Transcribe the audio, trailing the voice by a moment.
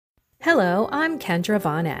Hello, I'm Kendra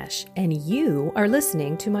Von Esch, and you are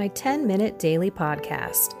listening to my 10-minute daily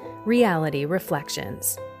podcast, Reality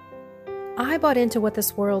Reflections. I bought into what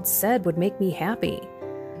this world said would make me happy.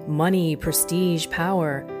 Money, prestige,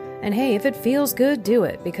 power. And hey, if it feels good, do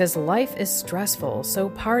it, because life is stressful, so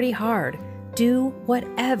party hard. Do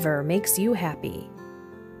whatever makes you happy.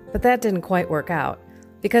 But that didn't quite work out,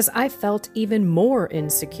 because I felt even more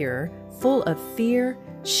insecure, full of fear,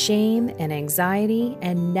 shame, and anxiety,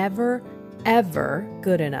 and never, ever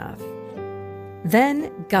good enough.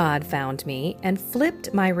 Then God found me and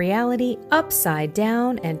flipped my reality upside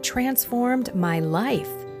down and transformed my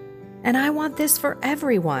life. And I want this for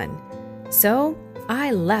everyone. So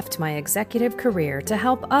I left my executive career to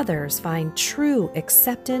help others find true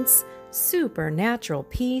acceptance, supernatural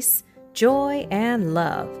peace, joy, and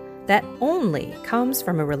love that only comes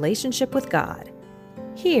from a relationship with God.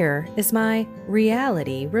 Here is my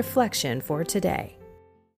reality reflection for today.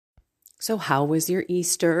 So how was your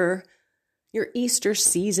Easter? Your Easter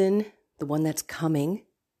season, the one that's coming?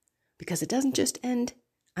 Because it doesn't just end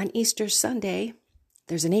on Easter Sunday.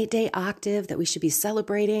 There's an 8-day octave that we should be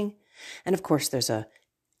celebrating. And of course, there's a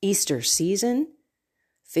Easter season,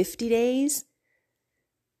 50 days.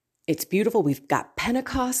 It's beautiful. We've got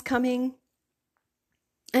Pentecost coming.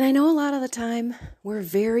 And I know a lot of the time we're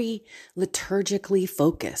very liturgically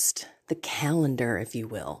focused, the calendar, if you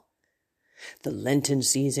will, the Lenten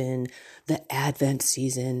season, the Advent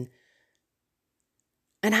season.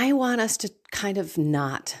 And I want us to kind of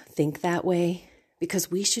not think that way, because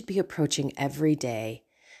we should be approaching every day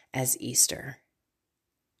as Easter.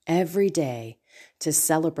 Every day to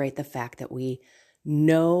celebrate the fact that we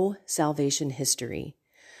know salvation history.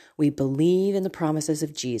 We believe in the promises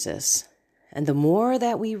of Jesus. And the more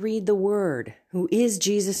that we read the Word, who is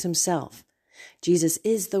Jesus himself, Jesus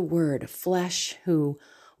is the Word, flesh, who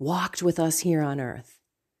walked with us here on earth.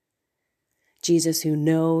 Jesus who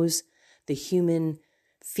knows the human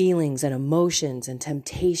feelings and emotions and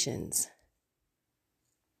temptations,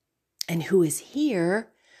 and who is here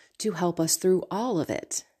to help us through all of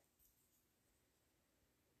it.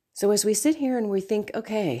 So as we sit here and we think,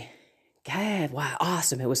 okay, God, wow,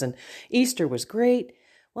 awesome. Easter was great.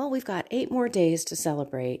 Well, we've got 8 more days to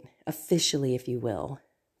celebrate, officially, if you will.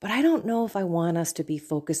 But I don't know if I want us to be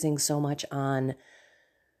focusing so much on,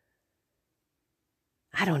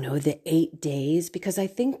 the 8 days, because I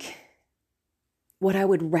think what I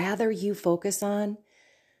would rather you focus on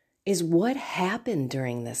is what happened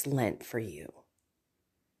during this Lent for you.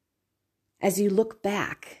 As you look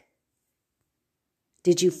back,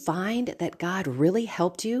 did you find that God really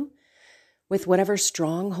helped you with whatever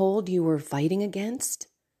stronghold you were fighting against?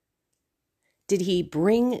 Did he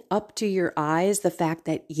bring up to your eyes the fact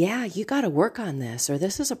that, yeah, you got to work on this, or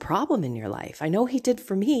this is a problem in your life? I know he did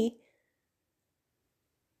for me.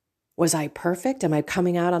 Was I perfect? Am I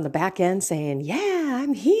coming out on the back end saying, yeah,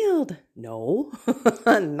 I'm healed? No,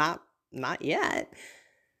 not yet.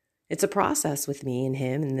 It's a process with me and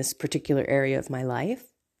him in this particular area of my life.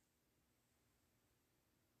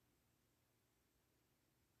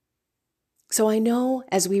 So I know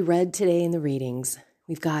as we read today in the readings,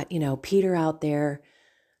 we've got, Peter out there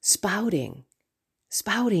spouting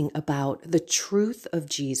about the truth of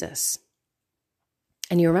Jesus.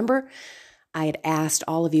 And you remember, I had asked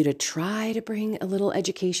all of you to try to bring a little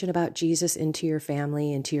education about Jesus into your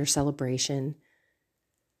family, into your celebration.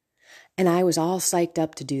 And I was all psyched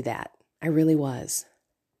up to do that. I really was.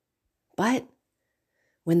 But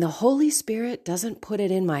when the Holy Spirit doesn't put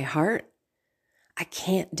it in my heart, I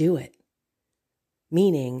can't do it.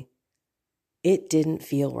 Meaning, it didn't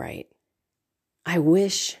feel right. I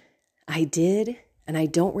wish I did, and I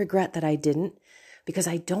don't regret that I didn't, because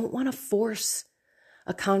I don't want to force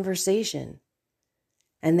a conversation.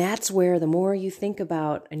 And that's where the more you think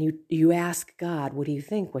about and you ask God, what do you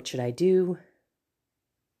think? What should I do?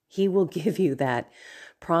 He will give you that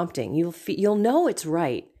prompting. You'll know it's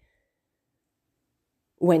right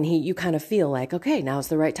when you kind of feel like, okay, now's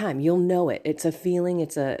the right time. You'll know it. It's a feeling.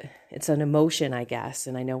 It's an emotion, I guess.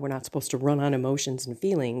 And I know we're not supposed to run on emotions and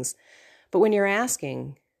feelings, but when you're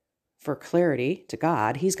asking for clarity to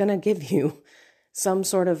God, he's going to give you some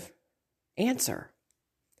sort of answer.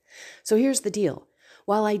 So here's the deal.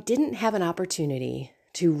 While I didn't have an opportunity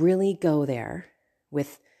to really go there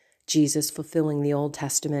with Jesus fulfilling the Old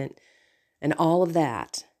Testament and all of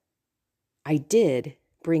that, I did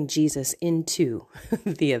bring Jesus into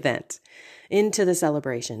the event, into the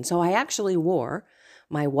celebration. So I actually wore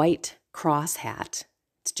my white cross hat.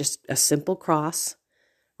 It's just a simple cross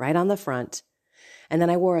right on the front. And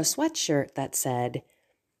then I wore a sweatshirt that said,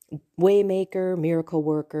 Waymaker, miracle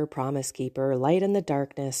worker, promise keeper, light in the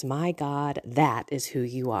darkness, my God, that is who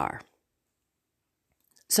you are.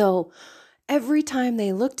 So every time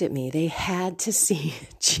they looked at me, they had to see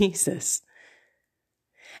Jesus.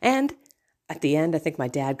 And at the end, I think my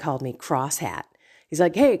dad called me Crosshat. He's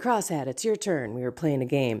like, hey, Crosshat, it's your turn. We were playing a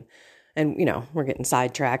game. And, we're getting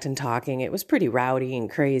sidetracked and talking. It was pretty rowdy and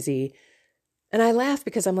crazy. And I laughed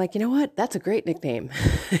because I'm like, you know what? That's a great nickname.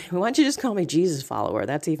 Why don't you just call me Jesus follower?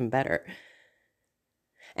 That's even better.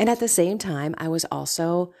 And at the same time, I was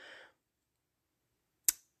also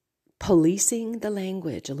policing the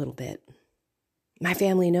language a little bit. My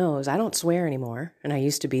family knows I don't swear anymore, and I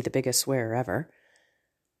used to be the biggest swearer ever.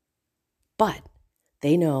 But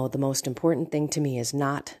they know the most important thing to me is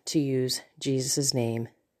not to use Jesus' name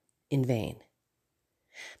in vain.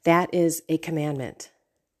 That is a commandment,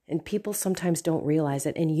 and people sometimes don't realize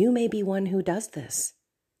it, and you may be one who does this.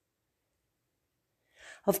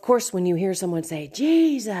 Of course, when you hear someone say,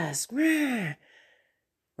 Jesus, right?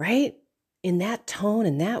 In that tone,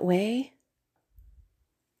 in that way,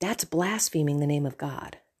 that's blaspheming the name of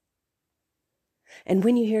God. And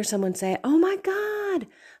when you hear someone say, oh my God,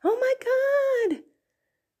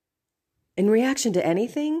 in reaction to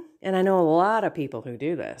anything, and I know a lot of people who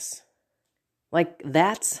do this, like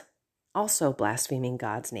that's also blaspheming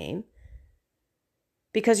God's name,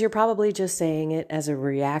 because you're probably just saying it as a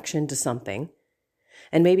reaction to something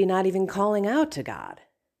and maybe not even calling out to God.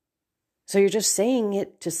 So you're just saying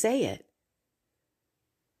it to say it.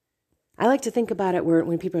 I like to think about it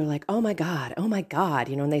when people are like, oh my God,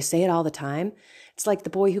 and they say it all the time. It's like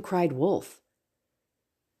the boy who cried wolf.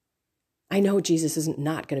 I know Jesus isn't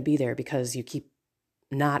not going to be there because you keep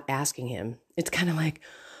not asking him. It's kind of like,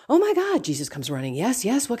 oh my God, Jesus comes running.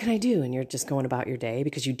 Yes, what can I do? And you're just going about your day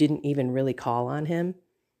because you didn't even really call on him.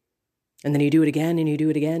 And then you do it again, and you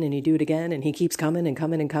do it again, and you do it again, and he keeps coming and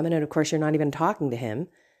coming and coming. And of course, you're not even talking to him.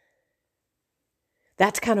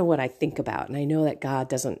 That's kind of what I think about. And I know that God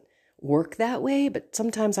doesn't work that way, but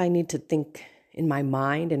sometimes I need to think in my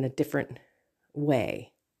mind in a different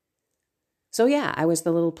way. So yeah, I was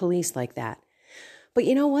the little police like that. But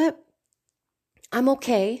you know what? I'm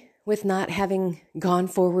okay with not having gone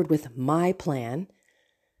forward with my plan,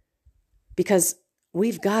 because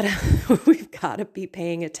we've got to be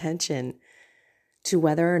paying attention to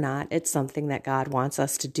whether or not it's something that God wants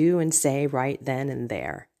us to do and say right then and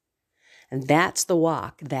there. And that's the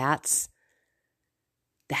walk. That's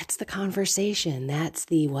the conversation. That's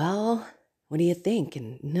the, well, what do you think?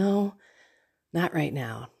 And no, not right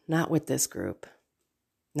now. Not with this group.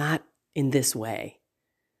 Not in this way.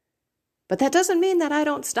 But that doesn't mean that I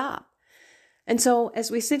don't stop. And so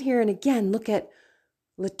as we sit here and again look at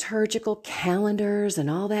liturgical calendars and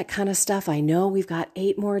all that kind of stuff, I know we've got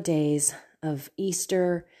 8 more days of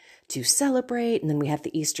Easter to celebrate. And then we have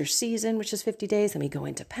the Easter season, which is 50 days. Then we go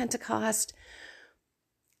into Pentecost.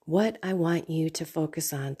 What I want you to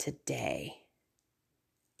focus on today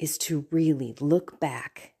is to really look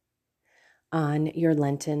back on your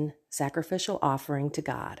Lenten sacrificial offering to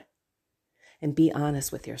God and be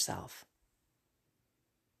honest with yourself.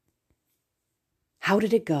 How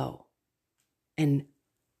did it go? And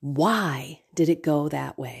why did it go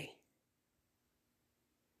that way?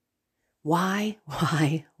 Why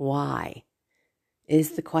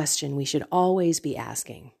is the question we should always be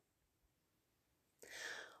asking.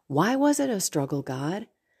 Why was it a struggle, God?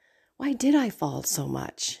 Why did I fall so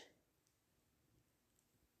much?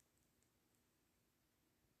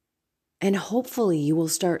 And hopefully you will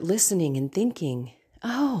start listening and thinking,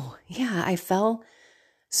 oh, yeah, I fell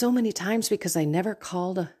so many times because I never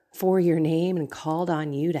called for your name and called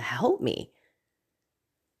on you to help me.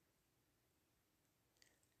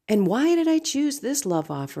 And why did I choose this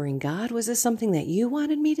love offering, God? Was this something that you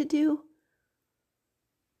wanted me to do?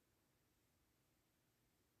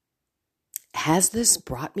 Has this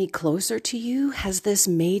brought me closer to you? Has this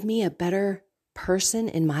made me a better person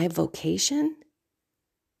in my vocation?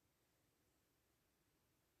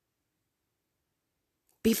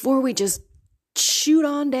 Before we just shoot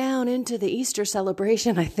on down into the Easter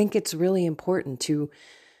celebration, I think it's really important to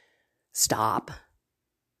stop,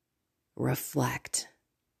 reflect,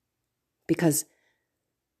 because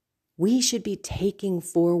we should be taking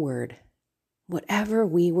forward whatever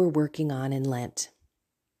we were working on in Lent.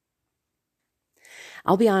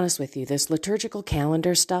 I'll be honest with you, this liturgical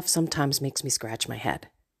calendar stuff sometimes makes me scratch my head.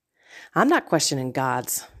 I'm not questioning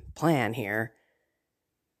God's plan here,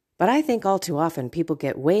 but I think all too often people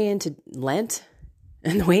get way into Lent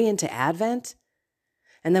and way into Advent,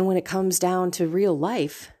 and then when it comes down to real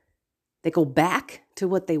life, they go back to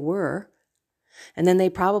what they were, and then they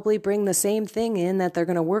probably bring the same thing in that they're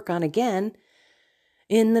going to work on again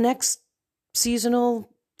in the next seasonal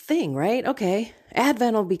thing, right? Okay,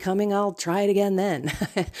 Advent will be coming. I'll try it again then.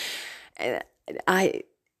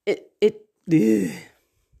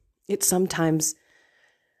 it sometimes,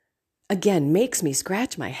 again, makes me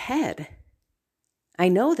scratch my head. I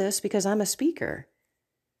know this because I'm a speaker.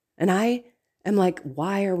 And I am like,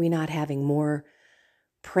 why are we not having more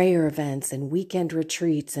prayer events and weekend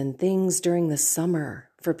retreats and things during the summer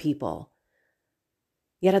for people?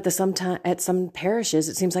 Yet at some parishes,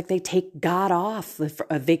 it seems like they take God off,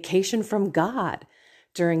 a vacation from God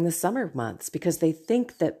during the summer months because they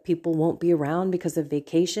think that people won't be around because of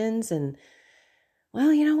vacations. And,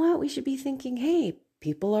 well, you know what? We should be thinking, hey,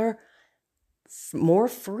 people are more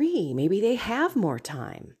free. Maybe they have more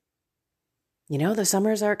time. You know, the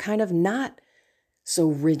summers are kind of not so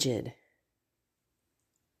rigid.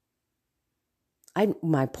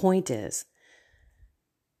 My point is,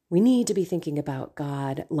 we need to be thinking about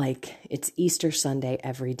God like it's Easter Sunday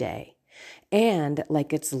every day and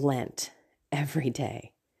like it's Lent every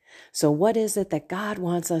day. So what is it that God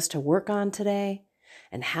wants us to work on today?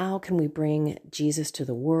 And how can we bring Jesus to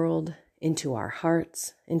the world, into our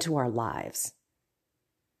hearts, into our lives?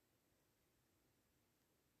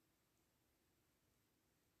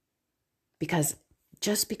 Because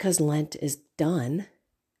just because Lent is done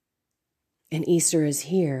and Easter is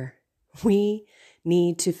here, we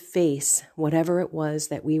need to face whatever it was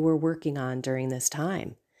that we were working on during this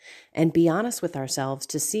time and be honest with ourselves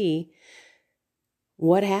to see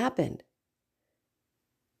what happened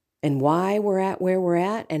and why we're at where we're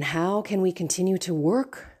at and how can we continue to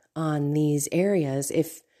work on these areas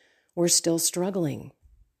if we're still struggling.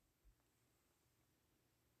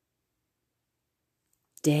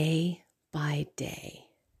 Day by day,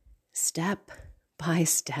 step by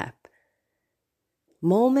step,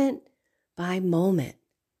 moment by moment.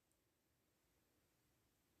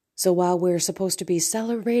 So while we're supposed to be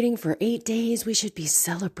celebrating for 8 days, we should be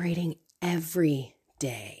celebrating every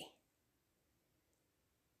day.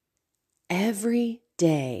 Every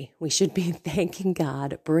day, we should be thanking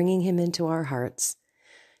God, bringing Him into our hearts,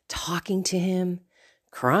 talking to Him,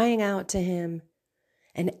 crying out to Him,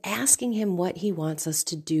 and asking Him what He wants us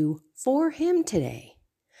to do for Him today.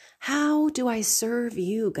 How do I serve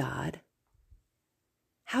you, God?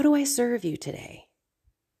 How do I serve you today?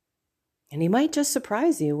 And He might just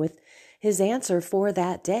surprise you with His answer for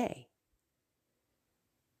that day.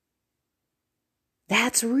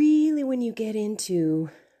 That's really when you get into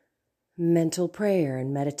mental prayer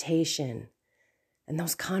and meditation and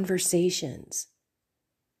those conversations.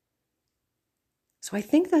 So I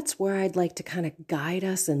think that's where I'd like to kind of guide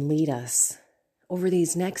us and lead us over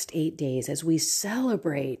these next 8 days as we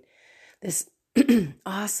celebrate this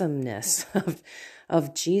awesomeness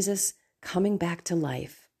of Jesus coming back to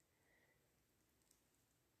life.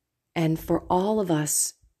 And for all of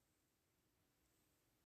us